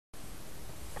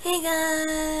Hey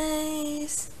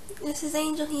guys, this is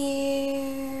Angel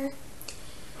here.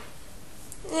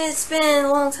 It's been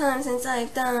a long time since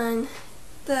I've done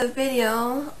the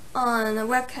video on a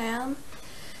webcam.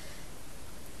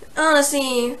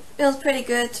 Honestly, it feels pretty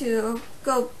good to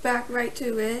go back right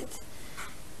to it.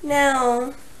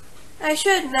 Now, I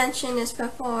should mention this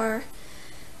before.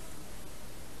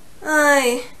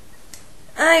 I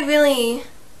really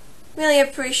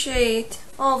appreciate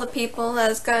all the people that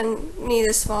has gotten me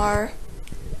this far.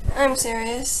 I'm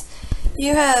serious.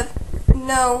 You have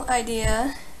no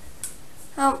idea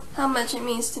how much it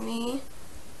means to me.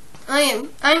 I'm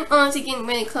honestly getting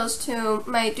really close to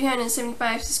my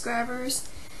 375 subscribers.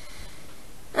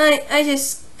 I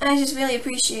just really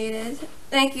appreciate it.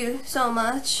 Thank you so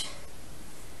much.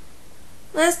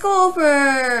 Let's go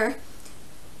over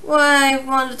what I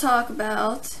want to talk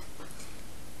about.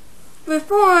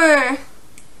 Before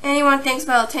anyone thinks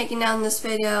about taking down this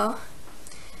video,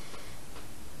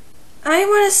 I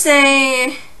want to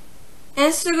say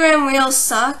Instagram Reels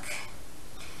suck.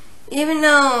 Even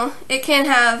though it can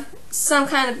have some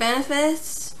kind of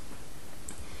benefits,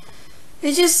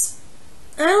 it just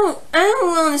I don't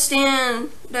really understand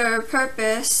the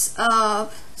purpose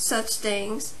of such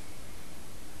things.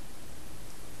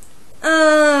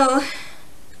 Oh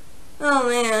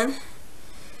man,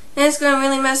 Instagram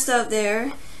really messed up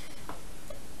there.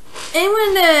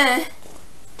 Anyone that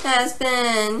has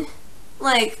been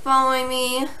following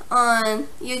me on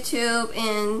YouTube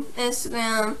and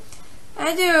Instagram,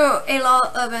 I do a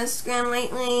lot of Instagram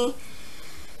lately.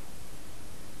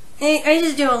 I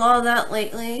just do a lot of that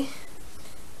lately.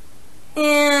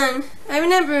 And I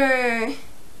remember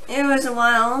it was a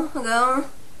while ago,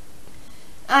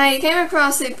 I came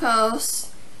across a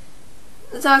post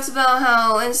that talks about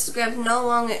how Instagram is no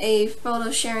longer a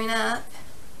photo sharing app,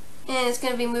 and it's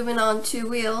going to be moving on to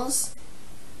Reels.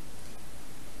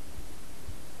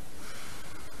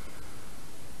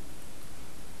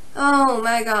 Oh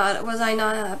my god, was I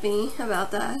not happy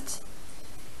about that.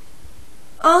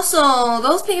 Also,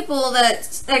 those people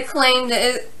that claim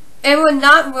that it would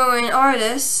not ruin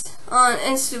artists on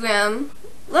Instagram,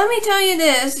 let me tell you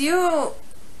this, you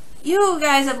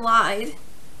guys have lied.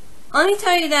 Let me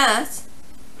tell you that.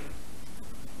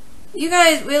 You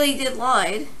guys really did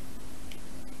lie.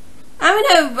 I would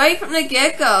have right from the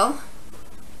get-go.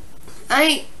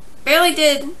 I barely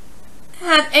did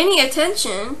have any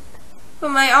attention for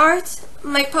my art,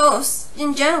 my posts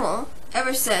in general,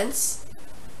 ever since.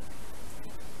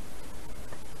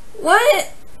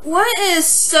 What is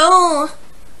so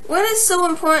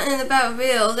important about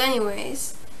Reels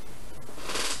anyways?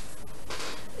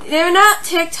 They're not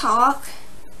TikTok.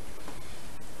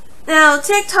 Now,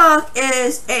 TikTok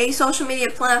is a social media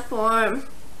platform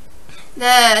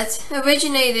that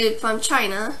originated from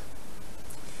China.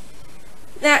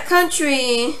 That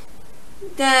country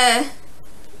that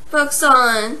focuses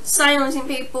on silencing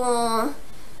people,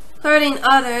 hurting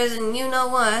others, and you know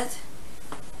what.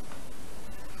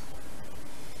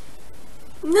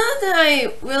 Not that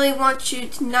I really want you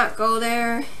to not go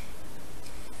there,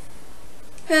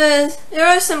 because there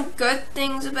are some good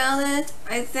things about it,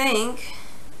 I think.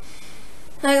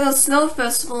 Like those snow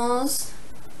festivals.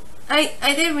 I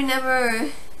did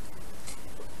remember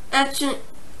actually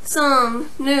some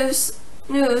news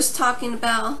talking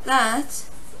about that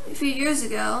a few years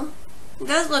ago. It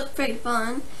does look pretty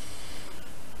fun.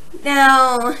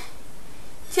 Now,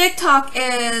 TikTok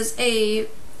is an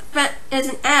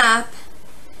app.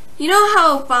 You know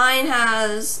how Vine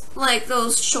has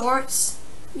those shorts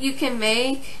you can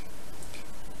make?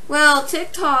 Well,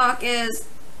 TikTok is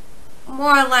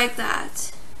more like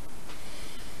that.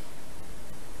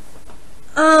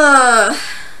 I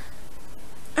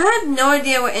had no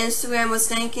idea what Instagram was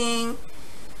thinking.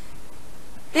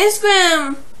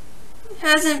 Instagram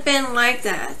hasn't been like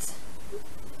that.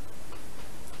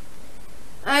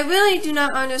 I really do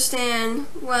not understand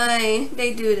why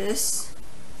they do this.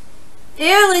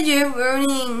 They are legit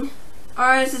ruining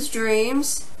artists'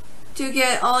 dreams to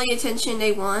get all the attention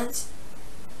they want.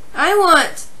 I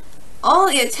want all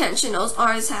the attention those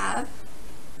artists have.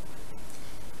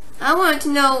 I want to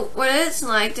know what it's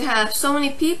like to have so many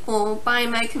people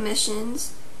buying my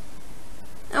commissions.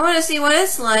 I want to see what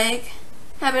it's like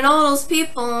having all those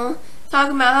people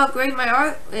talking about how great my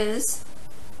art is.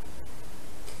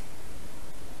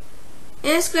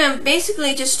 Instagram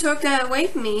basically just took that away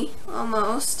from me,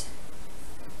 almost.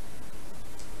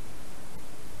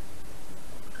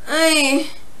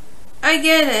 I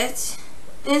get it.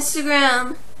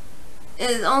 Instagram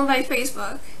is owned by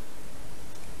Facebook.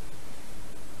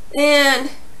 And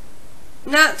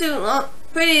not too long,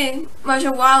 pretty much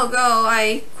a while ago,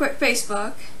 I quit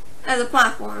Facebook. as a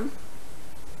platform.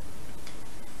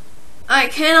 I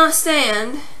cannot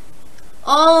stand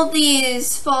all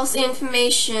these false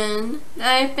information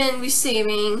that I've been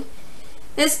receiving.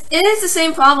 It is the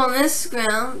same problem on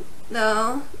Instagram,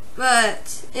 though,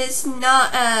 but it's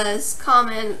not as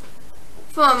common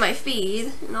from my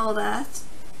feed and all that.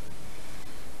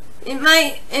 It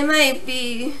might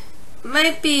be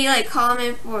like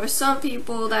common for some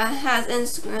people that has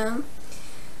Instagram.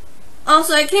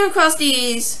 Also, I came across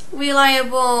these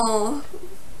reliable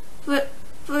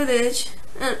footage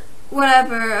and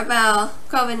whatever about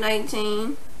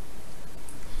COVID-19.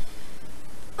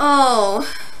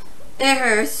 Oh, it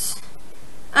hurts.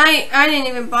 I didn't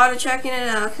even bother checking it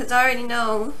out because I already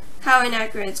know how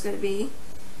inaccurate it's going to be.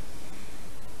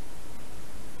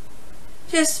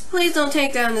 Just please don't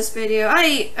take down this video.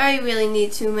 I really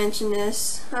need to mention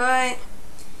this. Alright.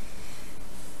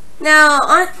 Now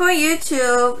for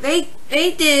YouTube, they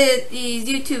did these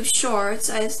YouTube shorts,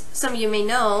 as some of you may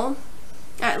know,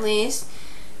 at least.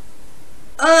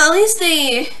 At least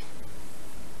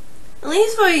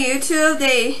for YouTube,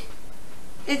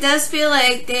 it does feel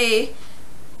like they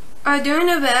are doing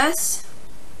their best,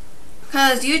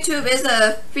 because YouTube is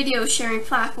a video sharing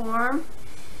platform.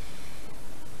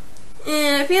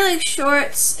 And I feel like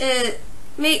shorts, they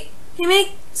make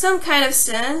some kind of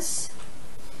sense.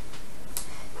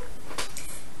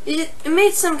 It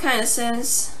made some kind of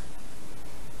sense,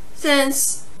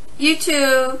 since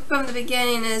YouTube from the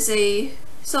beginning is a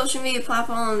social media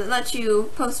platform that lets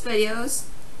you post videos.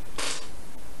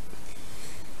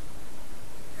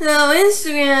 Now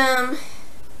Instagram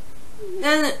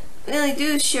doesn't really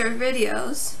do share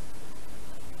videos.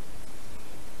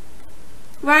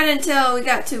 Right until we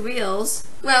got to Reels.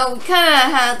 Well, we kinda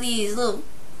had these little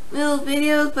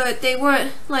videos, but they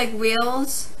weren't like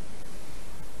Reels.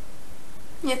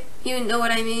 If you know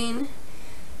what I mean.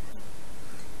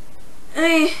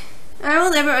 I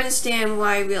will never understand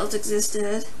why Reels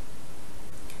existed.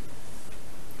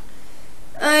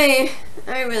 I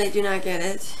really do not get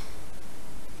it.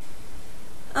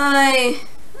 I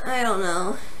don't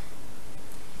know.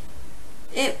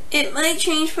 It might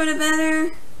change for the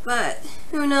better, but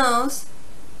who knows?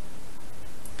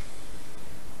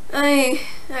 I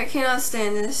cannot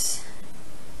stand this.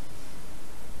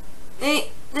 This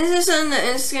is something that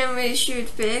Instagram really should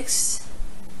fix.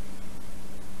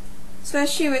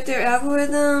 Especially with their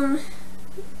algorithm.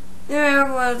 Their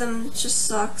algorithm just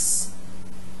sucks.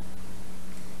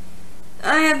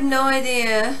 I have no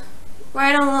idea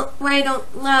why I don't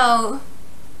allow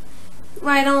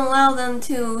them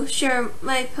to share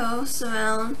my posts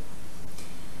around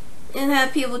and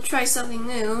have people try something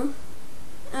new.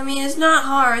 I mean, it's not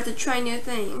hard to try new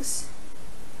things.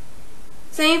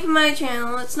 Same for my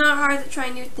channel, it's not hard to try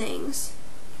new things.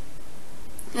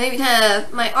 I even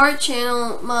have my art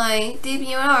channel, my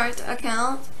DeviantArt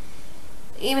account.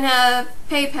 I even have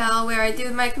PayPal where I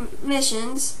do my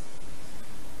commissions.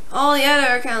 All the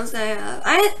other accounts that I have.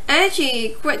 I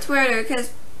actually quit Twitter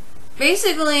because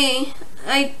basically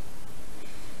I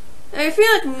feel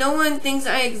like no one thinks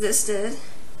I existed.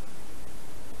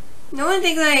 No one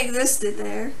thinks I existed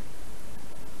there.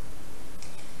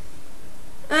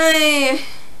 I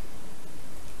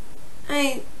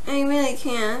really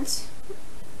can't.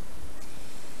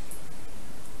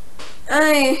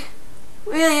 I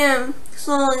really am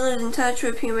slowly losing touch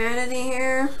with humanity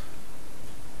here.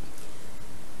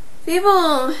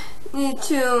 People need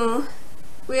to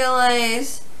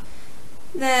realize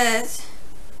that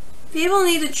people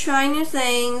need to try new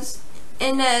things,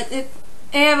 and that if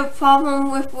they have a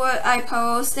problem with what I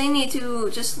post, they need to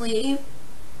just leave,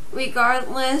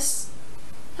 regardless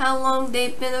how long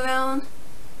they've been around.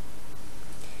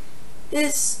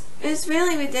 It's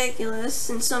really ridiculous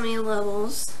in so many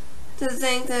levels to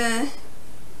think that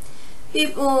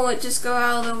people would just go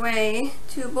out of their way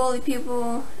to bully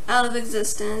people out of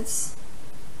existence.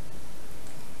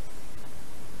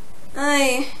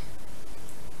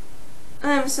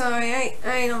 I'm sorry,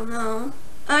 I don't know.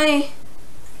 I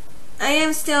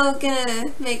am still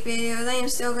gonna make videos, I am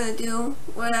still gonna do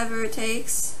whatever it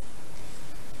takes.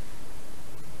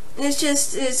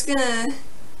 It's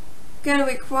gonna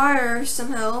require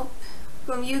some help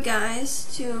from you guys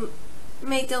to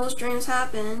make those dreams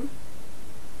happen.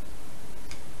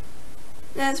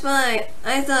 That's why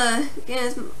I thought getting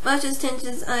as much attention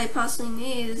as I possibly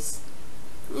need is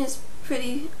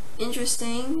pretty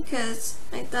interesting, because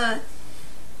I thought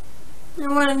I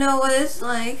want to know what it's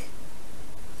like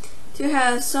to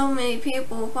have so many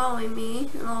people following me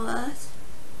and all that.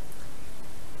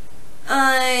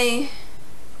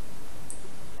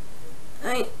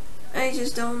 I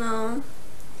just don't know.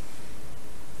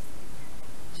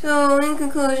 So in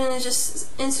conclusion, it's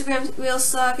just Instagram Reels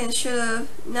suck and should have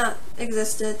not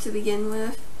existed to begin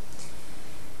with.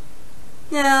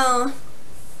 Now,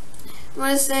 I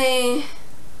want to say,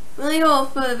 really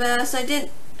hope for the best. I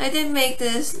did make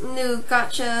this new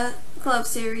Gacha Club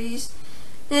series.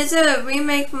 And it's a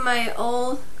remake from my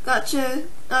old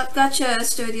Gacha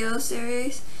Studio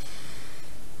series.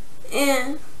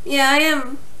 And yeah, I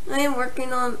am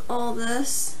working on all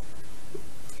this.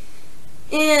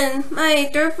 And my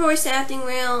third voice acting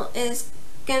reel is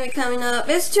gonna be coming up.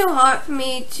 It's too hard for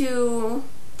me to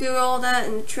do all that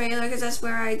in the trailer because that's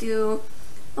where I do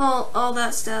all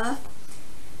that stuff.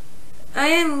 I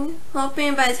am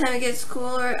hoping by the time it gets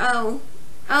cooler, I'll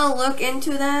look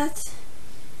into that.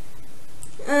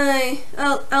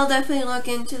 I'll definitely look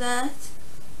into that.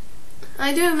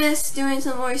 I do miss doing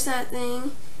some voice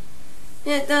acting.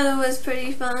 I thought it was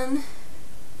pretty fun.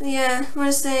 Yeah, I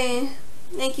want to say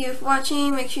thank you for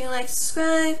watching. Make sure you like,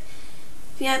 subscribe.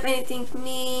 If you have anything for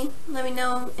me, let me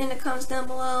know in the comments down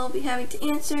below. I'll be happy to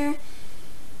answer.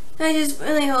 I just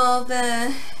really hope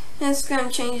that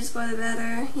Instagram changes for the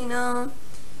better, you know.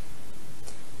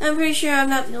 I'm pretty sure I'm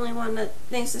not the only one that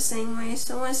thinks the same way.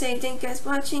 So I want to say thank you guys for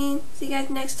watching. See you guys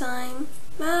next time.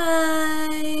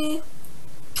 Bye!